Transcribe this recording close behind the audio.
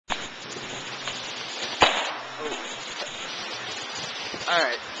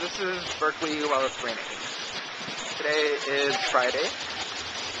Alright, this is Berkeley while it's raining. Today is Friday,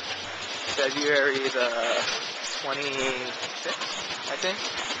 February the 26th, I think,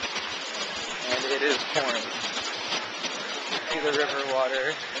 and it is pouring. See the river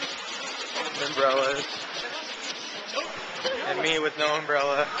water, umbrellas, and me with no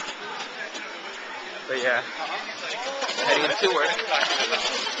umbrella. But yeah, heading to work.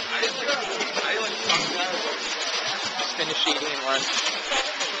 Just finished eating lunch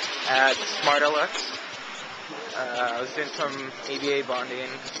at Smart Lux. I was doing some ABA bonding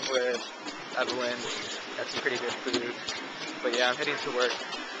with Evelyn. Got some pretty good food. But yeah, I'm heading to work.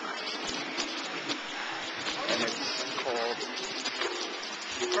 And it's cold.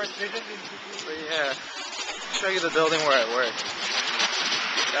 But yeah, I'll show you the building where I work.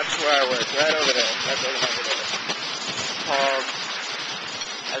 That's where I work, right over there. That building over there. It's called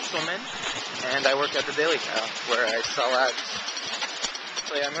Esselman, and I work at the Daily Cow, where I sell ads.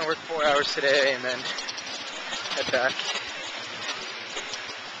 So yeah, I'm gonna work 4 hours today, and then head back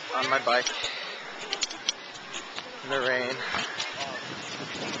on my bike in the rain.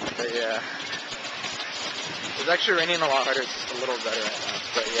 But yeah, it's actually raining a lot harder. It's just a little better right now.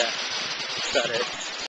 But yeah, that's about it.